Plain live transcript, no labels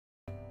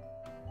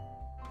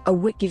a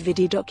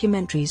WikiVidi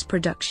documentaries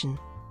production.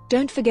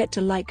 Don't forget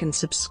to like and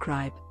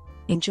subscribe.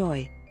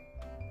 Enjoy.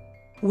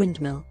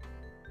 Windmill.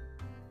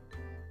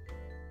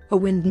 A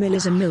windmill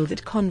is a mill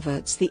that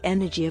converts the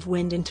energy of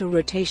wind into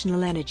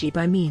rotational energy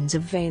by means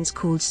of vanes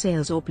called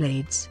sails or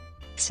blades.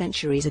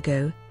 Centuries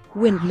ago,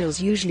 windmills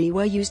usually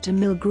were used to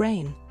mill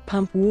grain,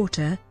 pump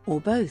water,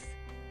 or both.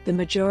 The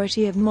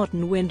majority of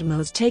modern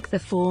windmills take the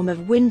form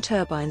of wind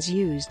turbines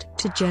used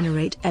to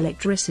generate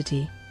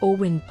electricity, or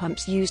wind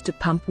pumps used to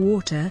pump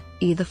water,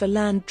 either for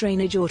land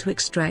drainage or to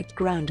extract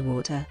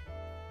groundwater.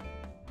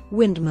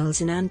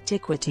 Windmills in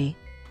antiquity.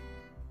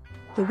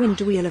 The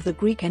windwheel of the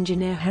Greek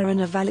engineer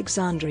Heron of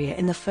Alexandria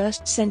in the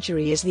 1st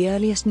century is the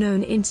earliest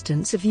known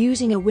instance of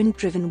using a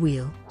wind-driven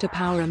wheel to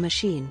power a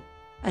machine.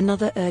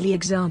 Another early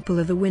example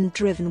of a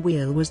wind-driven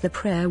wheel was the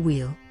prayer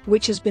wheel,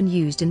 which has been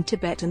used in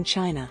Tibet and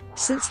China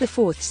since the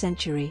 4th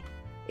century.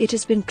 It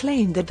has been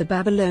claimed that the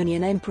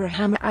Babylonian emperor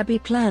Hammurabi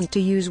planned to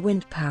use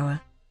wind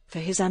power for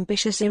his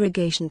ambitious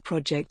irrigation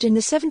project in the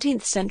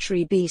 17th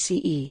century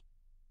BCE.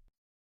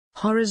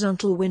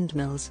 Horizontal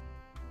windmills.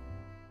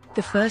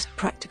 The first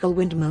practical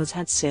windmills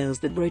had sails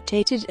that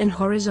rotated in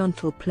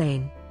horizontal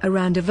plane,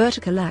 around a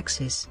vertical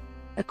axis.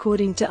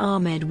 According to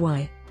Ahmed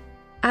Y.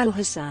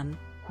 Al-Hassan,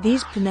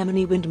 these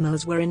Pnemoni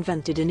windmills were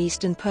invented in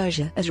eastern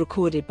Persia as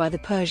recorded by the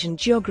Persian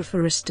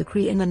geographer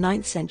Aristocri in the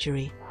 9th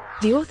century.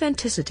 The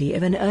authenticity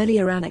of an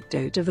earlier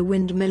anecdote of a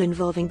windmill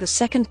involving the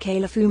second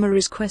Caliph Umar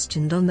is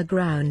questioned on the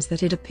grounds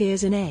that it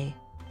appears in a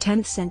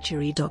 10th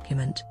century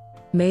document.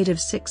 Made of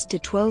 6 to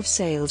 12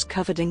 sails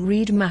covered in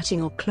reed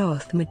matting or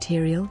cloth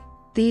material,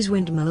 these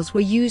windmills were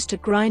used to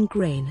grind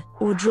grain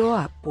or draw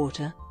up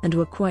water, and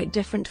were quite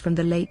different from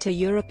the later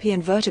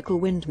European vertical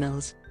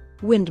windmills.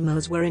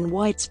 Windmills were in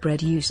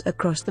widespread use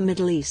across the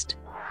Middle East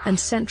and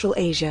Central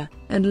Asia,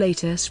 and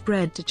later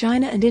spread to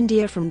China and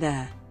India from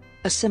there.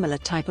 A similar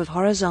type of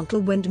horizontal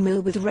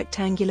windmill with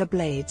rectangular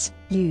blades,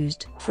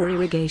 used for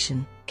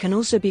irrigation, can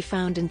also be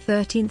found in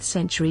 13th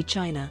century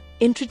China,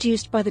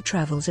 introduced by the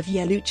travels of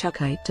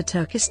Yeluchukite to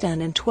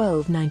Turkestan in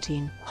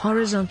 1219.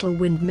 Horizontal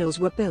windmills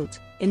were built,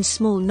 in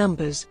small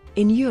numbers,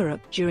 in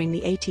Europe during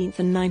the 18th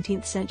and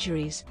 19th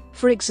centuries,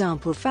 for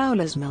example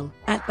Fowler's Mill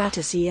at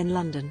Battersea in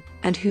London,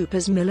 and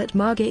Hooper's Mill at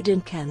Margate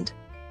in Kent.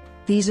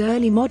 These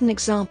early modern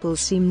examples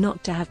seem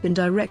not to have been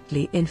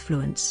directly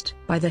influenced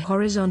by the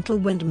horizontal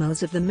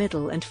windmills of the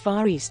Middle and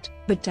Far East,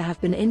 but to have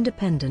been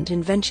independent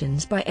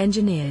inventions by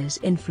engineers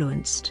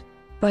influenced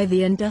by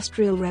the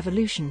Industrial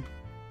Revolution.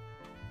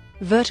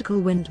 Vertical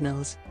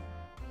windmills.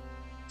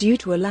 Due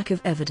to a lack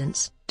of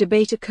evidence,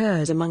 debate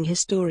occurs among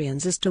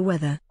historians as to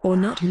whether or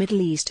not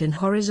Middle Eastern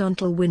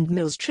horizontal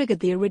windmills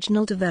triggered the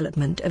original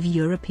development of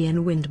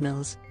European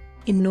windmills.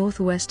 In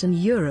northwestern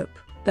Europe,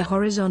 the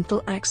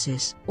horizontal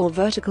axis or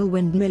vertical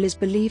windmill is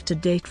believed to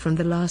date from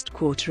the last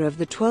quarter of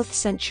the 12th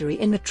century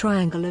in the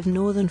triangle of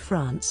northern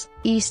France,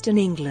 eastern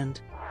England,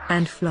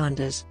 and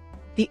Flanders.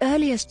 The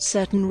earliest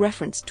certain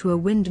reference to a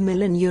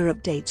windmill in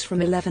Europe dates from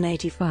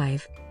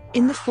 1185,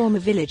 in the former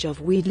village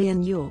of Wheatley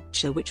in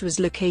Yorkshire, which was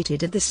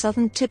located at the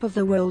southern tip of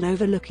the Wold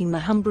overlooking the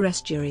Humber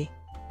estuary.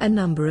 A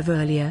number of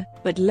earlier,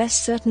 but less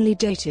certainly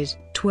dated,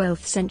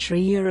 12th century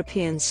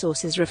European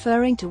sources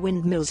referring to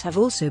windmills have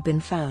also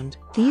been found.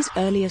 These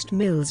earliest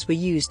mills were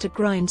used to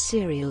grind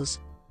cereals.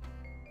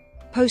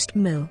 Post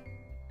mill.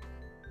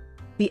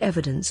 The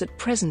evidence at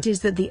present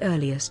is that the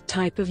earliest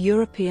type of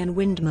European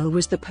windmill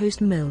was the post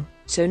mill,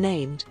 so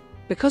named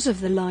because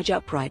of the large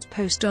upright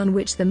post on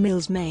which the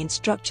mill's main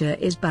structure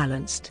is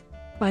balanced.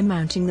 By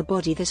mounting the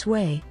body this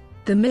way,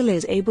 the mill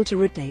is able to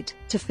rotate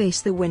to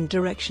face the wind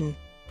direction,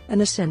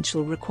 an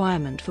essential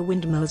requirement for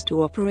windmills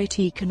to operate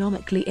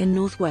economically in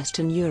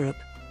northwestern Europe,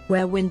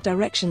 where wind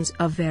directions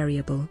are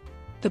variable.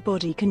 The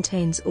body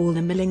contains all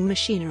the milling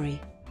machinery.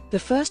 The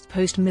first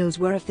post mills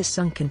were of the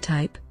sunken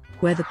type,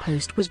 where the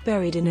post was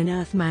buried in an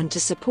earth mound to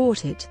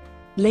support it.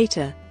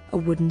 Later, a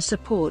wooden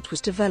support was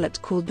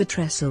developed called the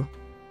trestle.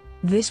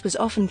 This was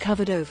often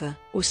covered over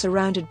or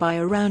surrounded by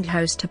a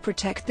roundhouse to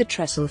protect the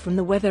trestle from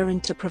the weather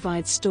and to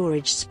provide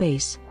storage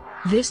space.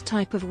 This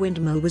type of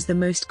windmill was the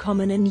most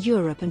common in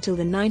Europe until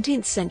the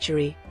 19th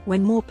century,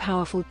 when more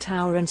powerful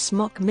tower and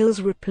Smock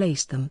mills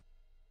replaced them.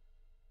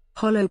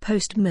 Hollow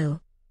post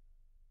mill.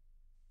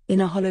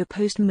 In a hollow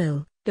post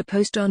mill, the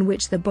post on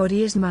which the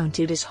body is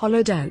mounted is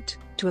hollowed out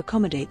to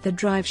accommodate the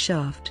drive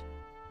shaft.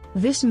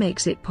 This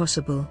makes it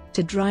possible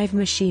to drive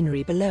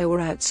machinery below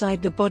or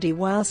outside the body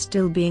while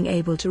still being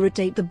able to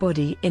rotate the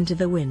body into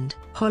the wind.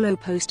 Hollow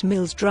post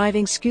mills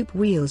driving scoop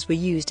wheels were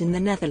used in the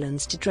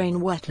Netherlands to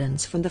drain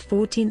wetlands from the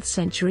 14th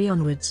century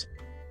onwards.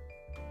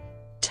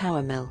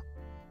 Tower mill.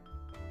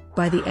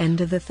 By the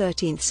end of the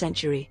 13th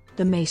century,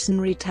 the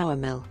masonry tower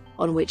mill,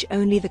 on which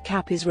only the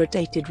cap is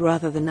rotated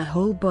rather than the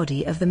whole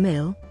body of the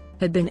mill,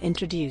 had been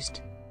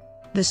introduced.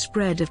 The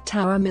spread of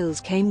tower mills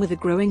came with a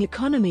growing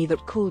economy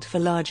that called for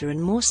larger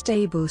and more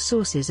stable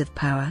sources of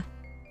power,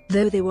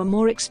 though they were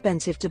more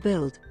expensive to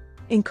build.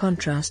 In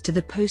contrast to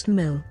the post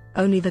mill,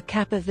 only the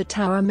cap of the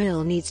tower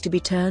mill needs to be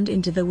turned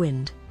into the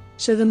wind.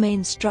 so the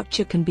main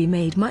structure can be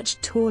made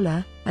much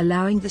taller,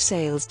 allowing the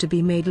sails to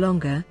be made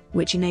longer,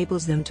 which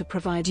enables them to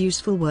provide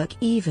useful work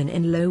even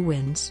in low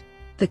winds.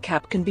 The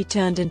cap can be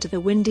turned into the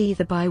wind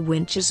either by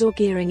winches or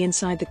gearing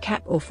inside the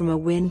cap or from a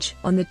winch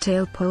on the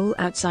tail pole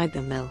outside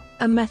the mill.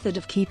 A method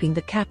of keeping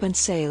the cap and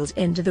sails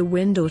into the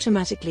wind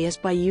automatically is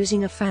by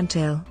using a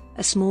fantail,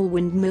 a small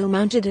windmill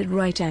mounted at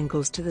right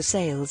angles to the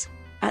sails,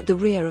 at the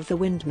rear of the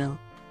windmill.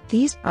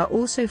 These are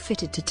also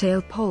fitted to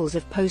tail poles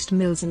of post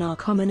mills and are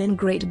common in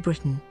Great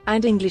Britain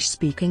and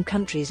English-speaking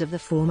countries of the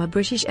former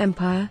British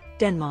Empire,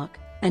 Denmark,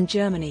 and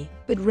Germany,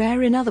 but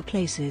rare in other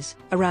places.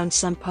 Around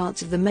some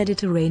parts of the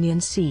Mediterranean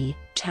Sea,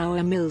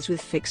 tower mills with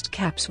fixed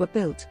caps were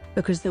built,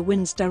 because the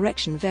wind's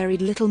direction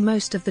varied little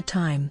most of the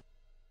time.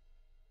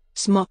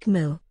 Smock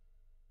mill.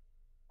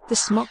 The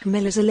Smock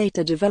mill is a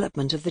later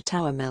development of the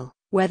tower mill,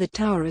 where the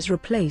tower is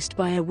replaced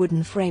by a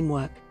wooden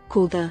framework,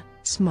 called the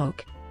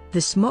smock. The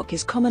smock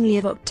is commonly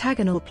of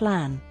octagonal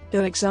plan,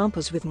 though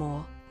examples with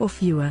more, or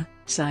fewer,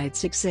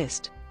 sides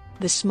exist.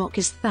 The smock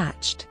is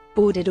thatched,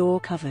 boarded or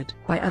covered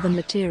by other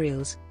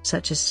materials,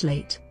 such as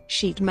slate,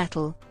 sheet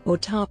metal, or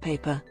tar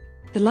paper.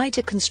 The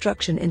lighter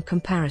construction in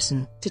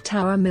comparison to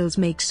tower mills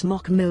makes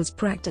smock mills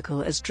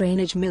practical as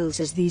drainage mills,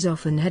 as these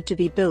often had to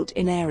be built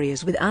in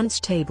areas with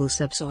unstable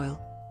subsoil.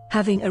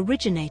 Having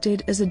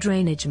originated as a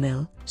drainage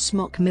mill,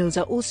 smock mills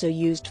are also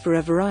used for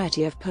a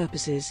variety of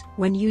purposes.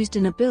 When used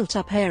in a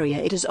built-up area,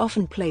 it is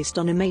often placed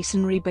on a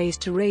masonry base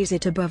to raise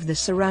it above the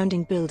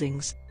surrounding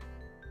buildings.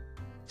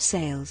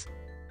 Sails.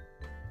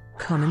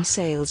 Common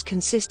sails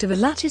consist of a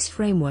lattice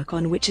framework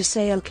on which a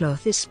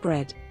sailcloth is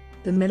spread.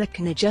 The miller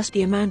can adjust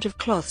the amount of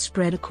cloth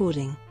spread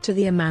according to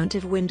the amount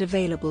of wind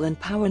available and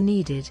power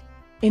needed.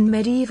 In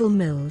medieval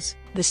mills,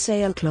 the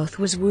sailcloth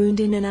was wound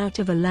in and out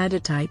of a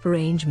ladder-type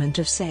arrangement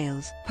of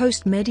sails.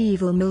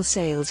 Post-medieval mill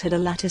sails had a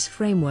lattice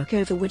framework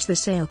over which the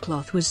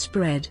sailcloth was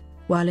spread,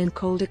 while in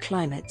colder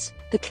climates,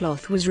 the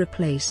cloth was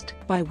replaced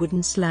by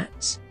wooden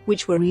slats,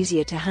 which were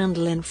easier to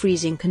handle in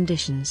freezing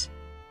conditions.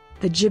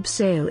 The jib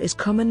sail is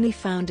commonly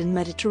found in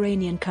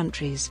Mediterranean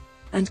countries,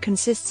 and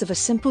consists of a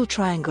simple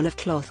triangle of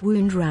cloth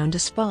wound round a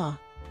spar.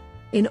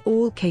 In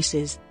all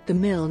cases, the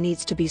mill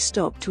needs to be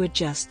stopped to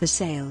adjust the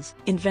sails.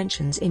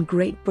 Inventions in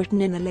Great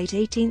Britain in the late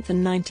 18th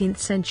and 19th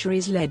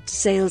centuries led to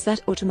sails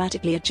that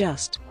automatically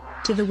adjust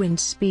to the wind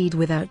speed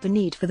without the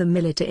need for the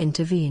miller to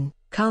intervene,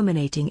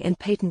 culminating in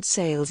patent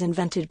sails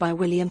invented by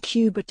William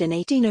Cubitt in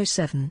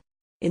 1807.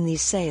 In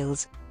these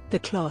sails, the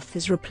cloth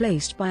is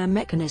replaced by a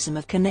mechanism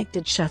of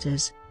connected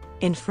shutters.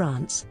 In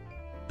France,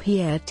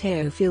 Pierre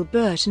Théophile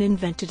Bertin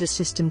invented a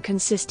system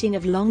consisting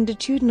of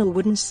longitudinal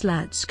wooden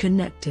slats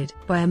connected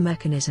by a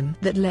mechanism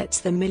that lets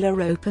the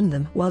miller open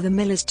them while the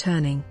mill is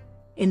turning.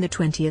 In the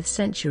 20th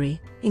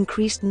century,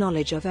 increased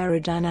knowledge of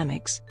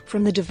aerodynamics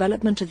from the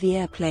development of the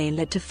airplane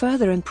led to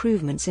further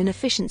improvements in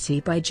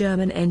efficiency by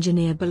German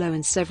engineer Below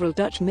and several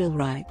Dutch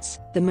millwrights.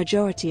 The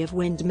majority of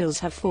windmills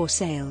have 4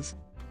 sails.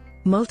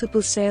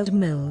 Multiple-sailed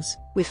mills,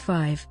 with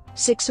 5,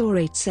 6 or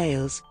 8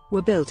 sails,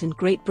 were built in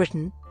Great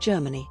Britain,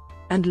 Germany,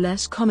 and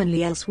less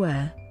commonly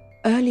elsewhere.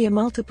 Earlier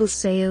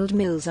multiple-sailed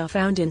mills are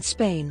found in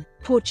Spain,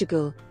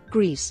 Portugal,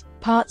 Greece,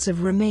 parts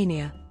of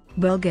Romania,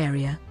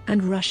 Bulgaria,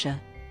 and Russia.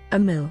 A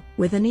mill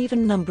with an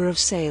even number of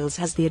sails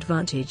has the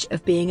advantage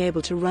of being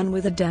able to run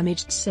with a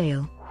damaged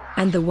sail,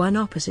 and the one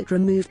opposite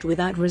removed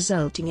without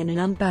resulting in an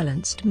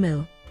unbalanced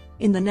mill.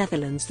 In the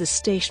Netherlands, the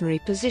stationary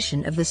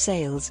position of the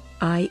sails,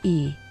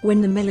 i.e.,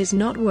 when the mill is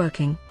not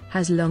working,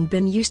 has long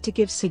been used to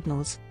give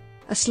signals.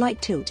 A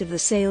slight tilt of the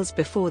sails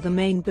before the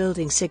main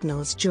building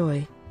signals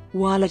joy,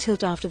 while a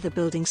tilt after the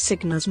building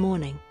signals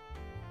mourning.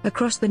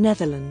 Across the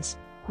Netherlands,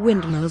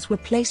 windmills were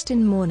placed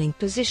in mourning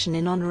position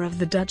in honor of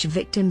the Dutch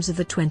victims of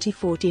the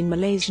 2014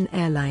 Malaysian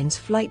Airlines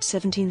Flight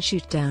 17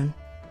 shootdown.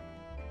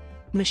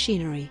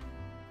 Machinery.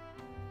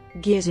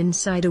 Gears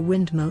inside a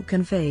windmill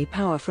convey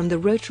power from the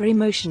rotary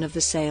motion of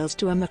the sails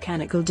to a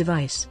mechanical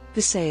device.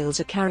 The sails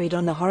are carried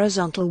on a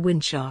horizontal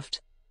windshaft.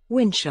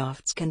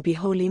 Windshafts can be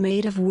wholly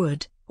made of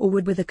wood, or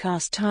wood with a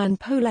cast iron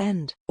pole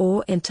end,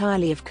 or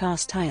entirely of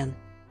cast iron.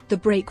 The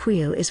brake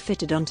wheel is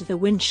fitted onto the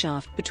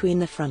windshaft between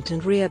the front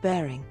and rear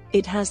bearing.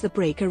 It has the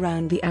brake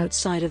around the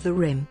outside of the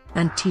rim,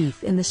 and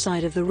teeth in the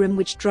side of the rim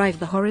which drive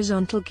the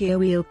horizontal gear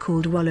wheel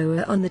called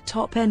wallower on the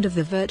top end of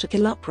the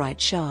vertical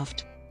upright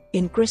shaft.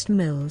 In grist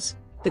mills,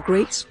 the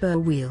great spur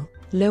wheel,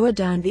 lower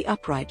down the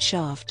upright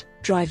shaft,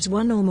 drives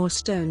one or more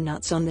stone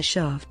nuts on the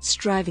shafts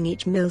driving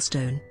each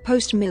millstone.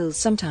 Post mills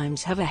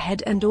sometimes have a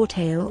head and or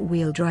tail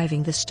wheel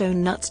driving the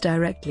stone nuts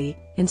directly,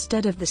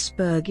 instead of the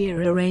spur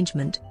gear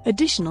arrangement.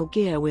 Additional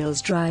gear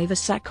wheels drive a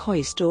sack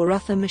hoist or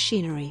other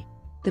machinery.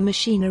 The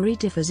machinery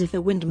differs if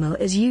the windmill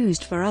is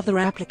used for other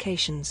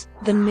applications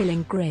than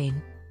milling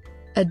grain.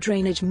 A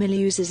drainage mill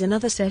uses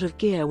another set of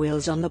gear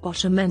wheels on the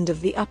bottom end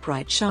of the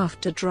upright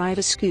shaft to drive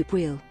a scoop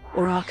wheel,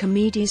 or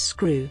Archimedes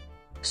screw.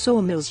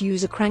 Sawmills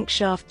use a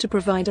crankshaft to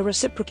provide a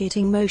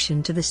reciprocating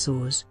motion to the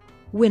saws.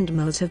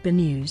 Windmills have been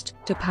used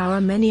to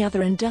power many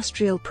other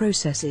industrial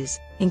processes,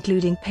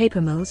 including paper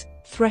mills,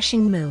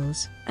 threshing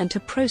mills, and to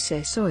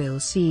process oil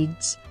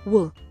seeds,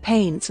 wool,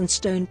 paints and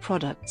stone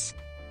products.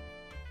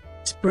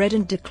 Spread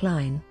and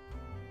decline.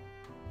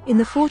 In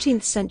the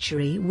 14th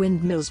century,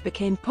 windmills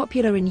became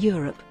popular in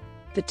Europe.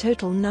 The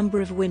total number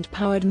of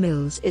wind-powered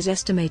mills is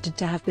estimated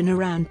to have been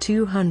around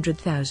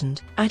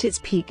 200,000 at its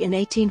peak in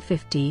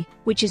 1850,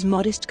 which is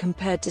modest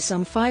compared to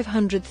some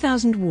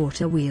 500,000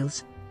 water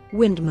wheels.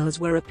 Windmills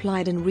were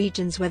applied in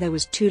regions where there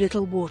was too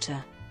little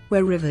water,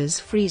 where rivers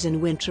freeze in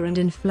winter, and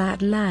in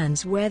flat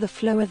lands where the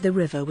flow of the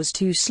river was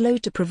too slow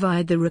to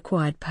provide the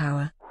required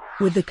power.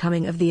 With the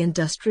coming of the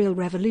Industrial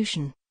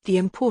Revolution, the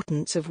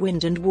importance of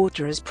wind and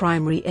water as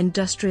primary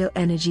industrial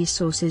energy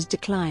sources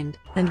declined,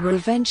 and were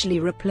eventually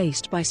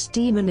replaced by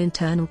steam and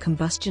internal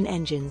combustion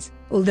engines,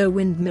 although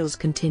windmills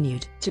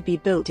continued to be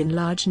built in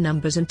large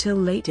numbers until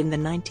late in the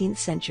 19th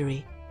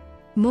century.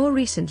 More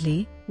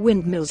recently,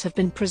 windmills have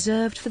been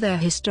preserved for their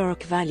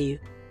historic value.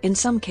 In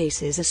some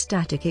cases, a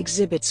static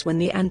exhibits when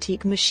the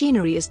antique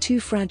machinery is too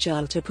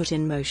fragile to put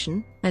in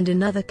motion, and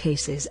in other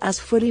cases as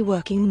fully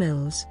working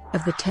mills.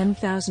 Of the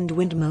 10,000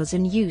 windmills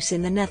in use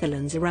in the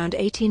Netherlands around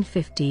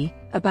 1850,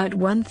 about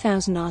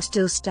 1,000 are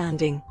still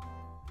standing.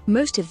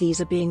 Most of these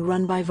are being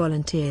run by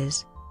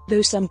volunteers,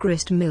 though some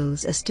grist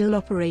mills are still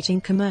operating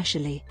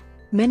commercially.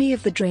 Many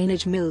of the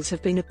drainage mills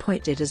have been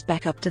appointed as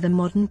backup to the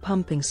modern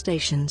pumping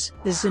stations.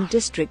 The Zand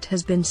district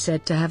has been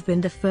said to have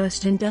been the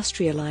first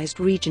industrialized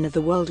region of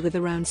the world, with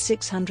around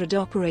 600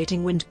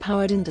 operating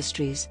wind-powered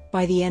industries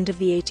by the end of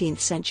the 18th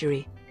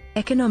century.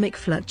 Economic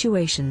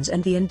fluctuations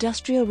and the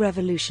Industrial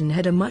Revolution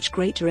had a much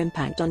greater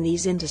impact on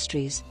these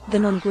industries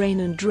than on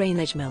grain and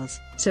drainage mills,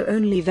 so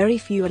only very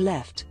few are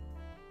left.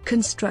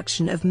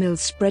 Construction of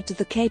mills spread to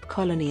the Cape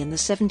Colony in the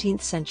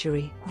 17th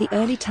century. The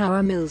early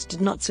tower mills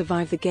did not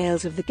survive the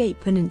gales of the Cape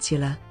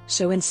Peninsula,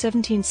 so in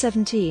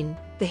 1717,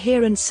 the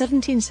Heeren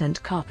 17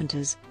 sent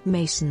carpenters,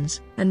 masons,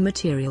 and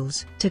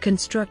materials to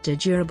construct a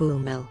durable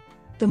mill.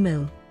 The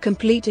mill,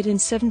 completed in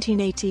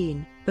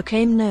 1718,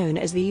 became known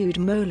as the Oud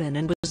Molen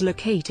and was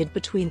located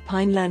between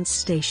Pinelands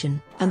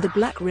Station and the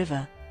Black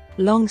River.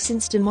 Long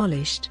since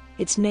demolished,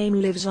 its name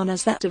lives on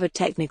as that of a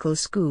technical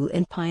school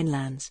in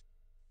Pinelands.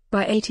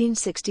 By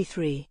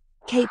 1863,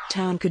 Cape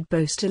Town could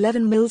boast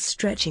 11 mills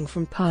stretching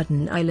from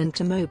Pardon Island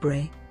to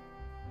Mowbray.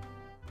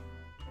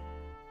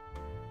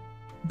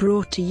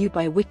 Brought to you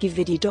by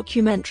WikiVidi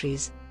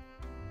documentaries.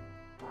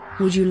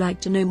 Would you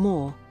like to know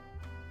more?